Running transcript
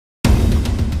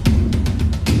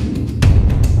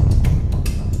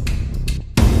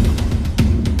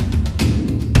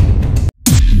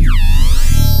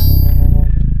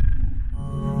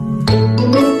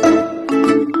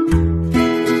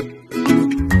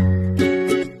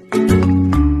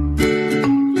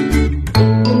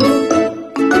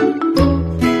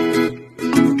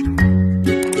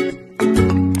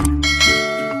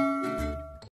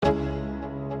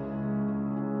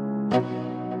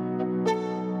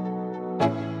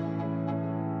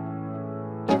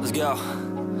Let's go.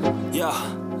 Yeah.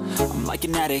 I'm like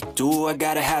an addict, do I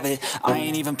gotta have it. I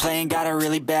ain't even playing, got a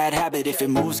really bad habit. If it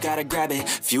moves, gotta grab it,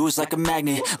 fuse like a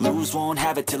magnet. Lose, won't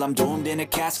have it till I'm doomed in a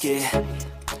casket.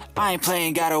 I ain't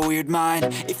playing, got a weird mind.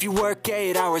 If you work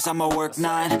 8 hours, I'ma work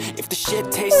 9. If the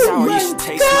shit tastes sour, you should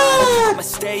taste mine. I'ma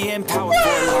stay in power for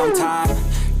a long time.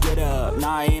 Get up,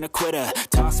 nah, I ain't a quitter.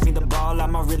 Toss me the ball,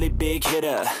 I'm a really big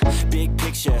hitter. Big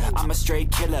picture, I'm a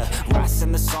straight killer.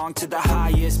 Rising the song to the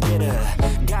highest bidder.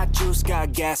 Got juice,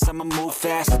 got gas, I'ma move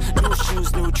fast. New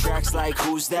shoes, new tracks, like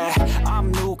who's that?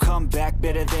 I'm new, come back,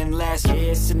 better than last.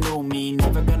 Yeah, it's a new me,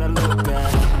 never gonna look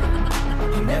back.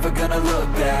 Never gonna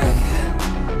look back.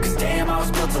 Cause damn, I was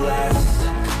built to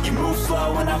last. You move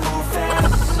slow and I move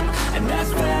fast, and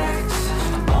that's facts.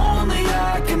 Only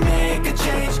I can make a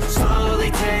change.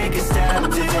 Slowly take a step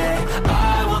today.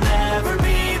 I will never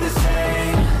be the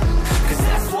same. Cause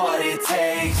that's what it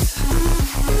takes.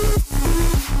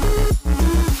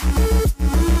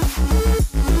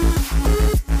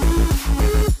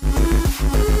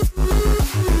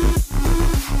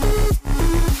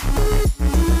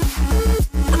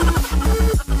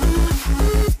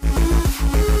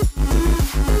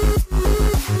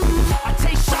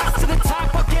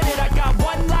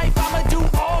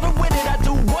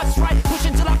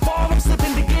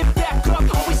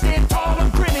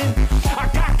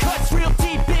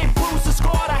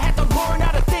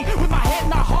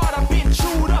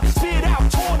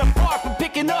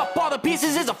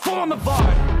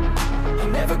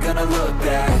 I'm never gonna look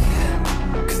back.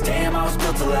 Cause damn, I was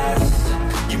built to last.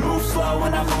 You move slow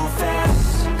and I move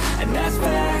fast, and that's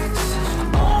facts.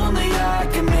 Only I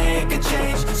can make a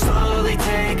change. Slowly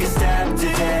take a step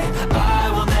today. I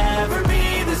will never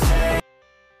be the same.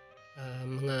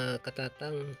 Mga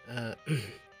katatang,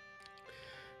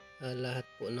 lahat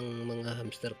po ng mga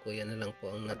hamster ko, yan na lang po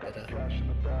ang natira.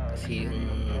 Kasi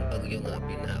yung bagyo nga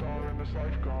binapo,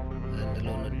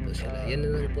 nalunod po sila. Yan na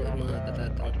lang po ang mga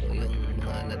katatang po, yung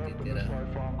mga natitira.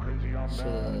 So,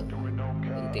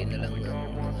 kunti na lang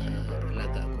ang mga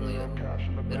alaga ko ngayon.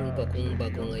 Meron pa kung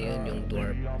bago ngayon, yung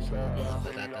dwarf. So, mga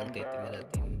katatang titingnan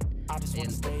natin.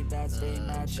 Ayan po,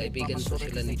 kaibigan po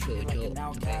sila ni Chu-Chu,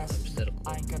 tsaka yung hamster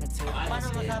ko.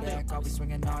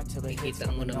 Ikita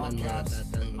mo naman mga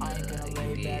tatang na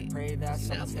hindi inaamoy lang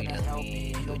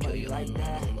ni Chu-Chu yung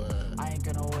mga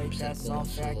hamster ko. So,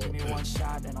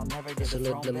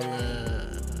 sunod na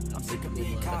mga update po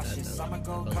mga katatang, abangan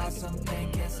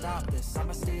niyo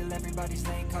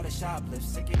po.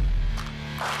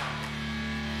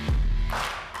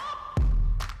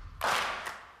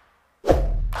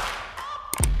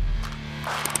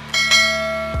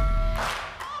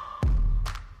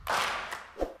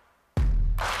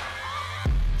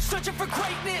 Searching for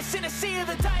greatness in a sea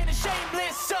of the dying and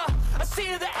shameless, a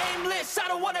sea of the aimless. I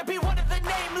don't wanna be one of the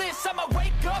nameless. I'ma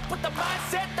wake up with the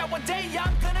mindset that one day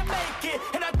I'm gonna make it.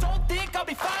 And I don't think I'll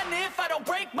be fine if I don't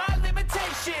break my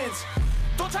limitations.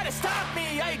 Don't try to stop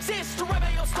me, I exist to write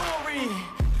my own story.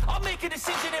 I'll make a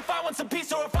decision if I want some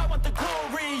peace or if I want the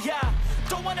glory, yeah.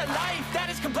 Don't want a life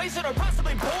that is complacent or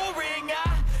possibly boring,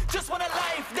 I just want a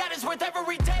life that is worth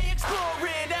every day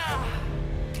exploring,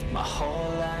 My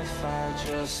whole life I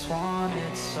just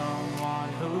wanted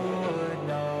someone who would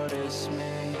notice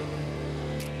me.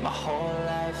 My whole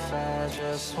life I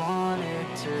just wanted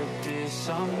to be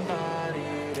somebody